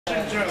Good.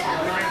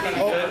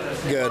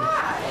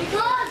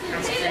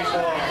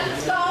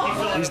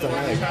 He's the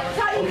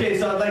man. Okay,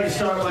 so I'd like to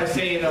start by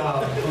saying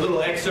a little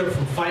excerpt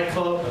from Fight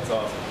Club. That's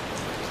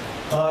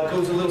awesome. It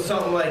goes a little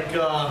something like,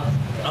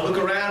 I look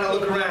around,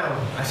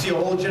 I see a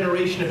whole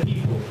generation of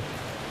people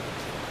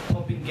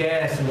pumping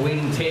gas and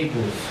waiting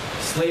tables,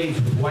 slaves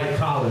with white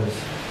collars.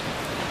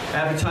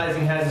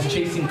 Advertising has us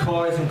chasing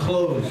cars and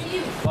clothes,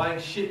 buying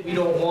shit we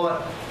don't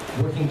want,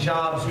 working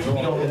jobs we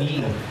don't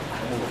need.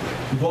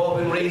 We've all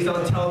been raised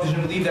on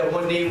television to believe that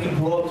one day we can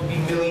grow up to be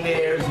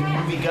millionaires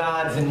and movie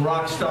gods and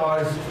rock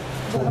stars.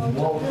 But we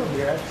won't.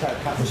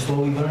 We're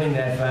slowly learning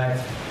that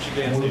fact.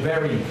 And we're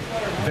very,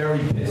 very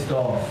pissed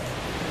off.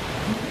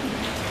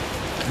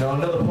 Now,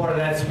 another part of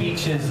that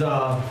speech is,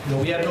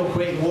 we had no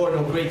Great War,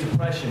 no Great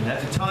Depression.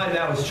 At the time,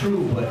 that was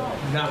true, but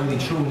not really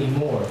true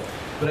anymore.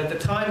 But at the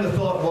time, the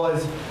thought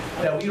was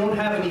that we don't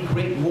have any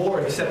Great War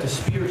except a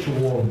spiritual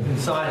war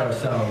inside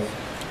ourselves.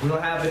 We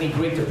don't have any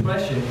Great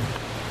Depression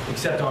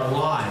except our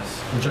lives,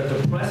 which are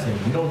depressing.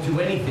 We don't do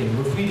anything.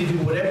 We're free to do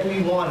whatever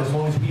we want as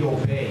long as we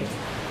obey.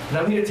 And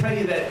I'm here to tell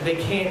you that they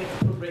can't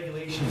put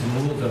regulations and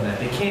rules on that.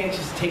 They can't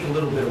just take a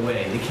little bit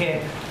away. They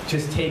can't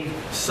just take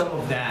some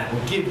of that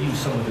or give you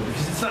some of it,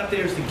 because it's not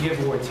theirs to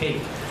give or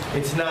take.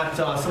 It's not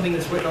something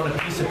that's written on a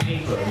piece of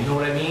paper, you know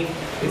what I mean?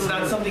 It's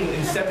not something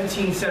in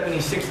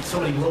 1776 that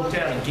somebody wrote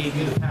down and gave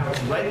you the power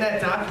to. Right in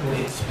that document,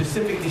 it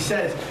specifically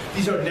says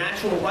these are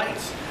natural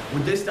rights.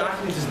 Where this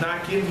document does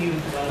not give you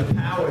the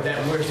power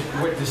that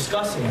we're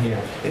discussing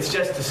here. It's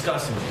just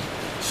discussing it.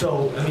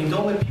 So, I mean,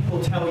 don't let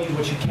people tell you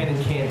what you can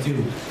and can't do.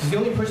 Because the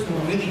only person who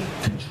really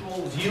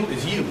controls you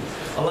is you.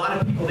 A lot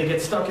of people, they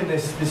get stuck in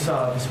this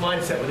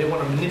mindset where they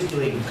want to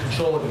manipulate and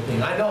control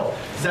everything. I know,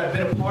 because I've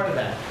been a part of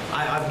that.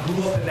 I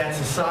grew up in that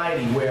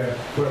society where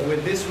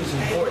this was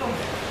important.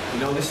 You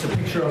know, this is a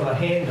picture of a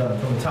handgun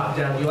from the top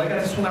down view. I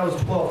got this when I was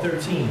 12,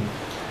 13.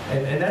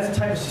 And that's the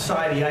type of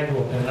society I grew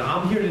up in. And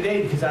I'm here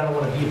today because I don't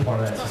want to be a part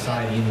of that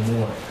society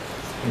anymore.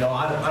 You know,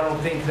 I don't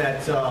think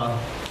that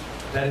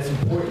that it's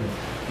important.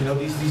 You know,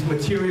 these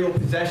material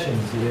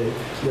possessions.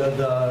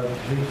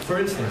 For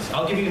instance,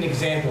 I'll give you an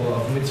example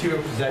of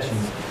material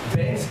possessions.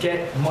 Banks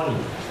get money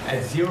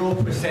at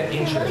 0%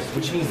 interest,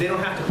 which means they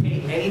don't have to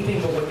pay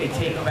anything but what they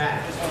take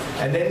back.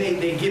 And then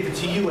they give it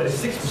to you at a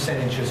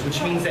 6% interest,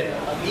 which means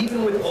that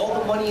even with all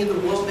the money in the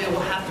world, they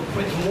will have to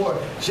print more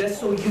just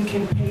so you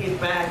can pay it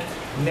back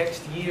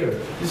next year.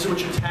 This is what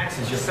your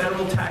taxes, your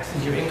federal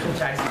taxes, your income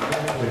taxes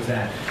go towards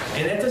that.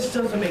 And that just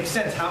doesn't make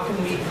sense. How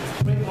can we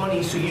print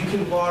money so you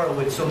can borrow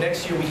it, so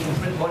next year we can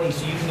print money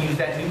so you can use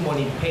that new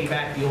money to pay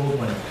back the old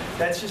money?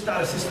 That's just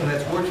not a system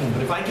that's working.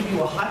 But if I give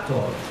you a hot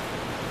dog,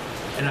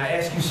 and I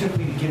ask you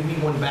simply to give me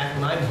one back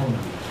when I'm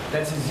hungry,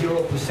 that's a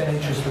 0%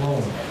 interest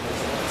loan.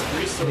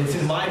 And it's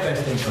in my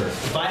best interest.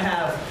 If I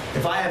have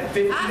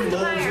 50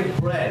 loaves of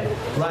bread,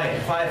 right,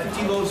 if I have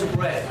 50 loaves of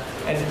bread,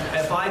 and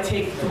if I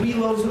take 3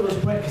 loaves of those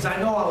bread, because I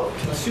know I'll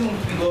consume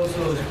 3 loaves of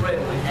those bread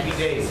in 3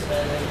 days,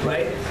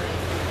 right?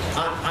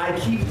 I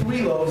keep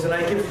 3 loaves and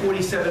I give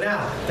 47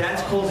 out.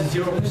 That's called a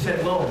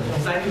 0% loan,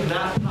 because I could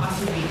not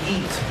possibly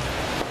eat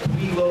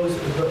 3 loaves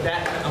of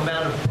that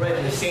amount of bread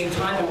at the same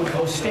time. It would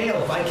go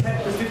stale. If I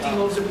kept the 50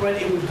 loaves of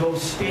bread, it would go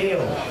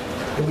stale.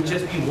 It would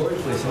just be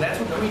worthless. And that's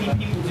what greedy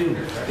people do.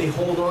 They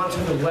hold on to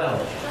the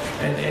wealth.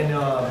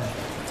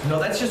 You know,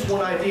 that's just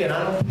one idea, and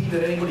I don't believe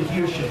that anybody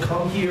here should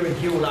come here and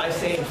hear what I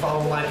say and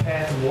follow my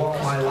path and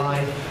walk my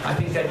line. I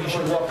think that you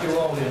should walk your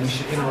own and we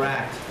should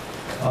interact.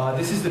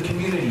 This is the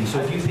community, so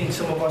if you think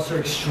some of us are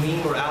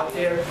extreme or out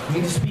there,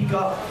 you need to speak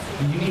up.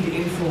 You need to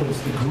influence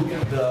the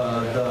group,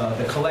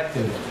 the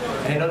collective,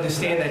 and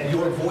understand that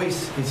your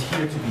voice is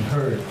here to be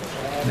heard,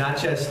 not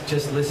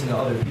just listen to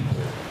other people.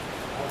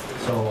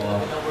 So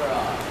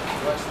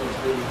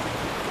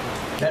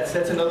that's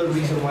another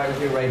reason why we're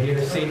here right here,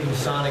 saving the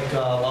Sonic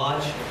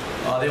Lodge.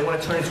 They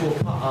want to turn it into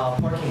a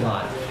parking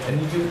lot. And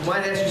you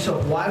might ask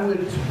yourself, why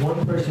would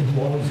one person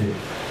who owns it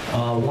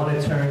want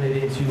to turn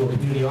it into a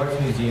community arts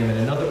museum and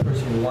another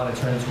person would want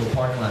to turn it into a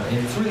parking lot? And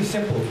it's really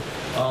simple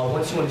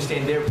once you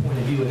understand their point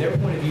of view. And their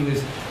point of view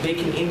is they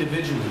can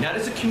individually, not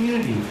as a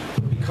community,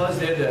 but because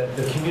they're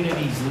the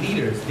community's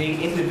leaders, they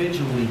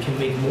individually can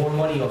make more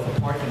money off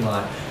a parking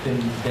lot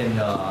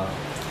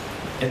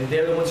and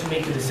they're the ones who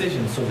make the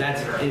decision. So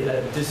that's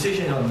a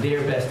decision on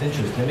their best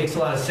interest. And it makes a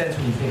lot of sense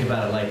when you think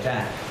about it like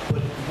that.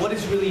 But what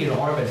is really in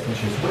our best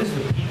interest? What is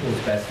the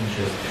people's best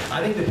interest?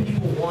 I think the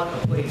people want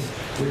a place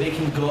where they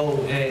can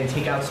go and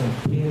take out some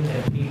pen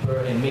and paper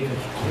and make a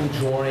cool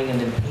drawing and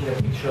then paint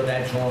a picture of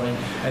that drawing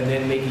and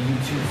then make a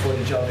YouTube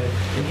footage of it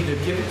and either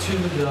give it to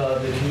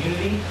the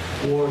community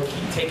or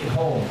take it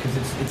home because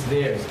it's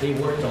theirs. They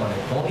worked on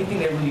it. The only thing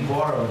they really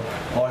borrowed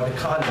are the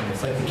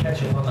condiments, like the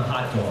ketchup on the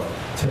hot dog,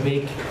 to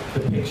make the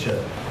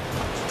picture.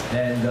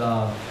 And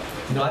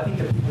you know, I think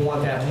that people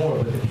want that more,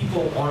 but the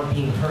people aren't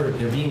being heard.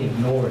 They're being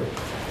ignored.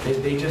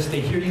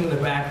 They hear you in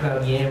the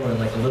background yammering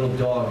like a little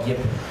dog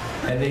yipping.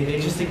 And they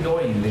just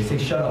ignore you. They say,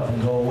 shut up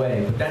and go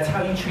away. But that's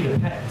how you treat a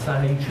pet. It's not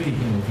how you treat a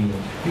human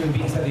being. Human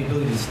beings have the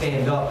ability to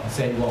stand up and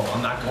say, well,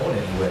 I'm not going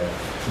anywhere.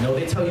 You know,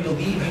 they tell you to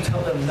leave, you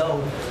tell them,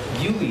 no,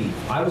 you leave.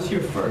 I was here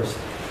first.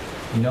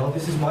 You know,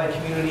 this is my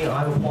community,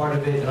 I'm a part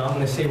of it, and I'm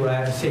going to say what I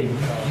have to say.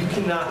 You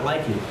cannot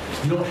like it.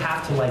 You don't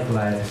have to like what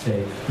I have to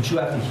say, but you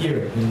have to hear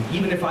it. And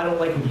even if I don't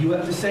like what you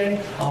have to say,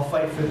 I'll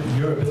fight for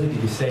your ability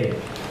to say it.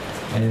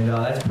 And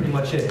that's pretty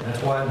much it.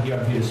 That's why I'm here.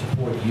 I'm here to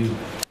support you.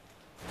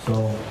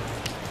 So,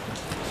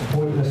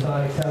 support the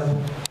Sonic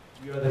Temple.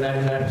 We are the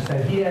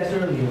 99%. He asked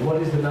earlier,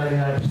 what is the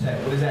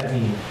 99%? What does that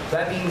mean?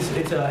 That means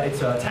it's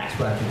a tax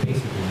bracket,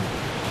 basically.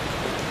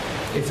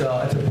 It's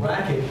a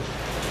bracket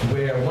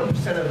where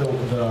 1% of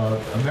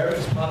the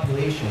America's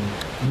population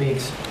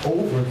makes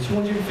over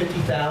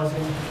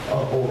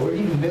 $250,000 or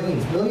even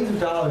millions of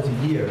dollars a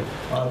year.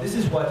 This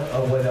is what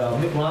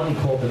Mitt Romney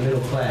called the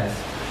middle class.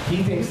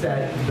 He thinks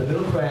that the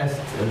middle class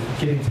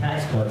getting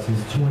tax cuts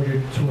is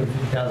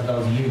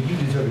 $250,000 a year. You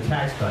deserve a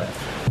tax cut.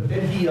 But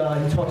then he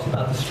talks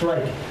about the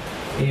strike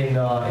in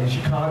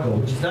Chicago,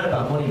 which is not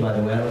about money, by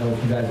the way. I don't know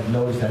if you guys have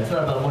noticed that. It's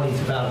not about money,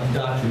 it's about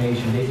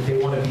indoctrination. They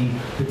want to be,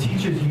 the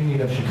Teachers Union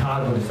of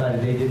Chicago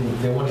decided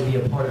they want to be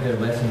a part of their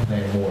lesson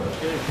plan more.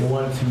 They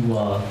wanted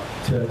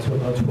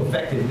to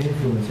affect it and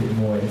influence it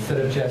more, instead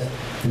of just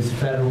this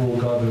federal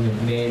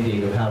government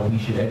mandate of how we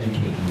should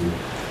educate you.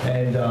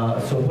 And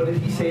so what did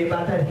he say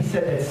about that? He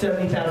said that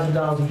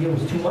 $70,000 a year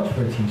was too much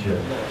for a teacher.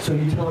 So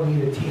you're telling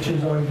me that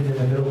teachers aren't even in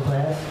the middle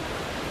class?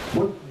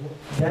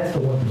 That's the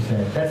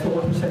 1%. That's the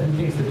 1% who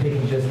thinks that they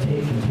can just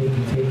take and take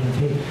and take and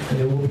take, and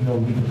there will be no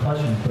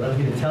repercussions. But I'm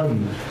here to tell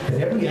you that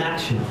every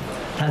action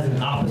has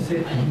an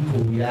opposite and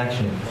equal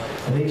reaction,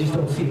 and they just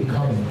don't see it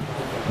coming.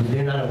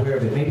 They're not aware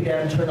of it. Maybe they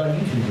haven't turned on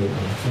YouTube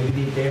lately.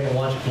 Maybe they haven't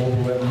watched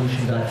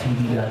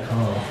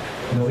globalrevolution.tv.com.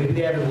 You know, maybe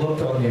they haven't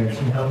looked on there and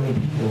seen how many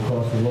people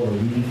across the world are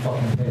really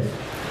fucking pissed.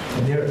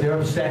 And they're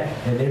upset,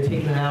 and they're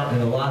taken out in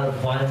a lot of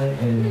violent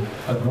and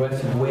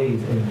aggressive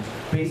ways. And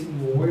basically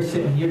what we're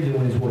sitting here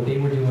doing is what they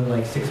were doing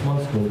like 6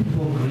 months ago.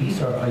 People in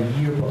Greece are a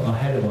year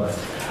ahead of us.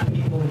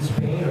 People in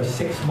Spain are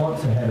 6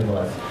 months ahead of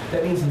us.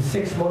 That means in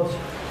 6 months,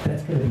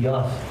 that's going to be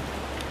us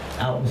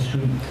out in the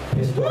street,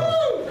 pissed off.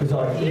 Because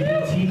our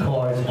EBT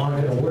cards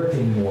aren't going to work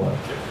anymore.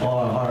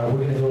 We're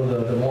going to go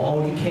to the mall.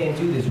 Oh, you can't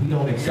do this. We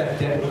don't accept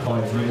debit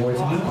cards anymore.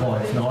 It's a new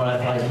card. It's an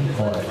RFID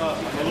card.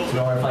 It's an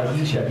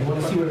RFID chip. You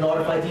want to see what an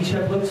RFID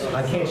chip looks?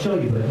 I can't show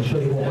you, but I can show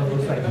you what one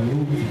looks like in the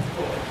movie.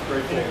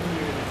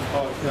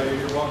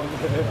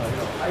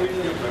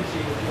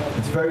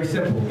 It's very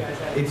simple.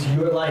 It's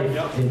your life,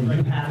 and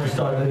you have to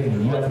start living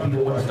it. You have to be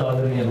the one to start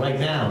living it right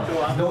now.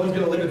 No one's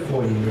going to live it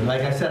for you.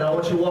 Like I said, I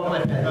want you to walk my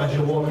path. I want you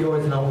to walk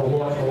yours, and I want to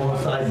walk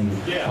alongside you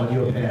on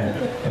your path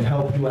and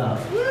help you out.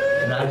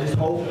 And I just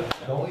hope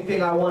the only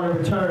thing I want in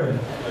return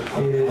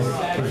is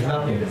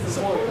nothing.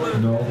 You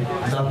know,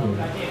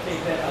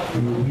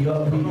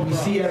 nothing. We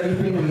see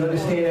everything. We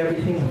understand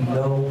everything. We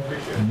know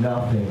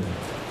nothing.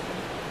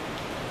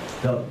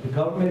 The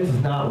government does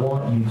not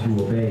want you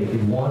to obey.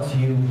 It wants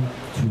you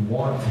to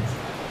want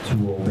to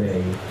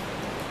obey.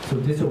 So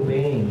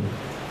disobeying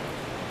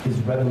is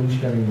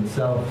revolutionary in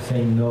itself,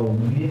 saying no.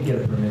 We didn't get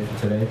a permit for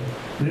today.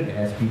 We didn't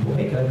ask people,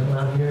 hey, can I come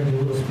out here and do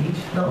a little speech?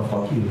 No,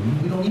 fuck you.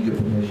 We don't need your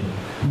permission.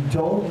 We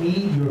don't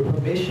need your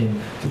permission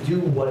to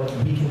do what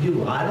we can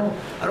do. I'm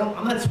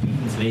not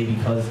speaking today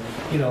because,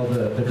 you know,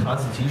 the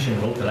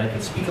Constitution wrote that I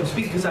can speak. I'm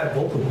speaking because I have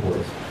vocal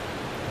cords.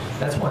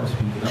 That's why I'm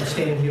speaking. I'm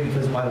standing here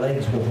because my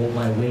legs will hold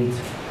my weight.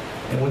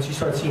 And once you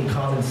start seeing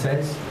common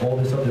sense, all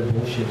this other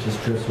bullshit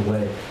just drifts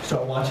away. You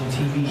start watching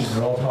TV, and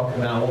they're all talking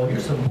about, well,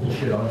 here's some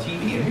bullshit on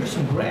TV, and here's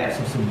some graphs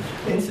of some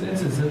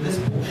incidences of this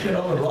bullshit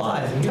on the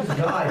rise. And here's a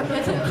guy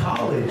from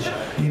college,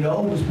 you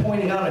know, who's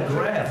pointing out a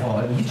graph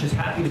on, and he's just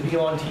happy to be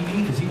on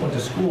TV because he went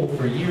to school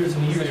for years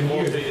and years and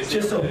years,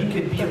 just so he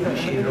could be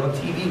appreciated on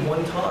TV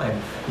one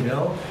time, you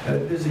know?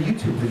 There's a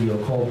YouTube video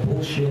called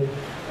Bullshit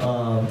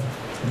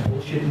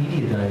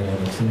Media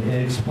Dynamics, and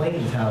it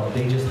explains how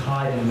they just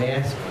hide and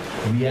mask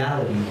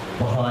reality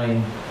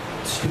behind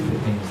stupid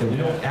things that we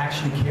don't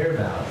actually care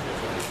about.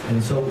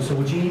 And so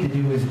what you need to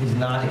do is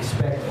not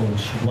expect a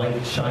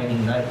white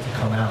shining knight to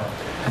come out,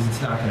 because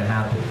it's not going to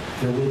happen.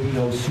 There will be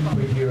no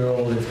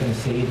superhero that's going to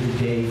save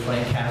the day.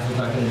 Frank Castle's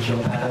not going to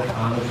jump out of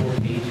comic book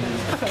pages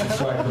and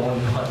start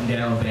going hunting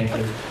down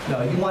bankers.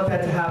 No, you want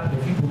that to happen.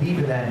 If you believe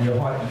in that in your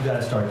heart, you got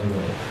to start doing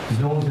it, because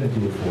no one's going to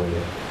do it for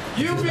you.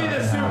 You be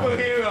the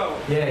superhero.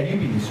 Yeah, you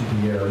be the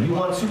superhero. You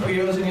want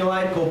superheroes in your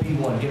life? Go be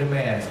one. Get a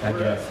mask, I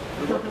guess.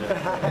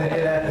 And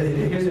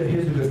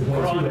here's a good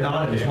point too.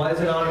 Anonymous. Why does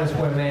Anonymous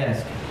wear a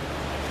mask?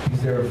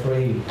 Because they're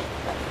afraid.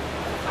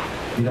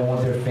 They don't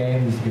want their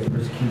families to get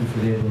persecuted for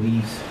their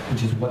beliefs,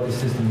 which is what the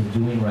system is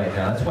doing right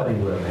now. That's why they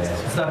wear a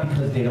mask. It's not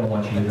because they don't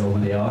want you to know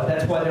who they are.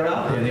 That's why they're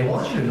out there. They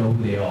want you to know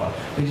who they are.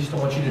 They just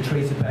don't want you to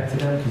trace it back to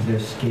them because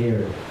they're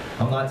scared.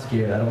 I'm not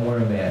scared. I don't wear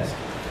a mask.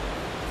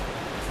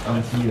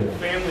 I'm here.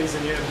 Families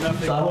and you have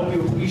nothing. So I hope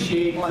you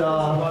appreciate, you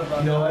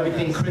know,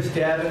 everything Chris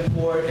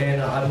Davenport,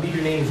 and I believe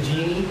your name is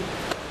Jeannie.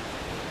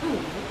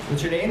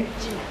 What's your name?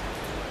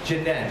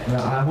 Jeanette.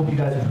 I hope you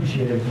guys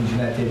appreciate everything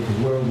Jeanette did, because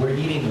we're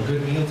eating a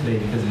good meal today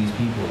because of these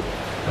people.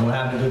 And we're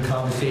having a good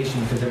conversation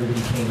because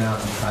everybody came out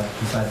and decided to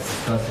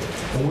discuss it.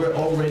 And we're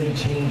already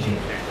changing.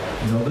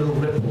 You know, little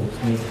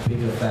ripples make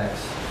big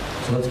effects.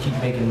 So let's keep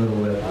making little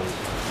ripples.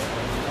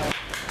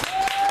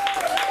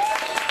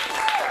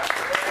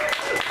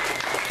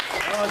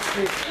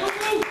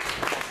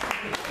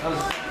 That was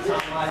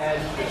top of my head.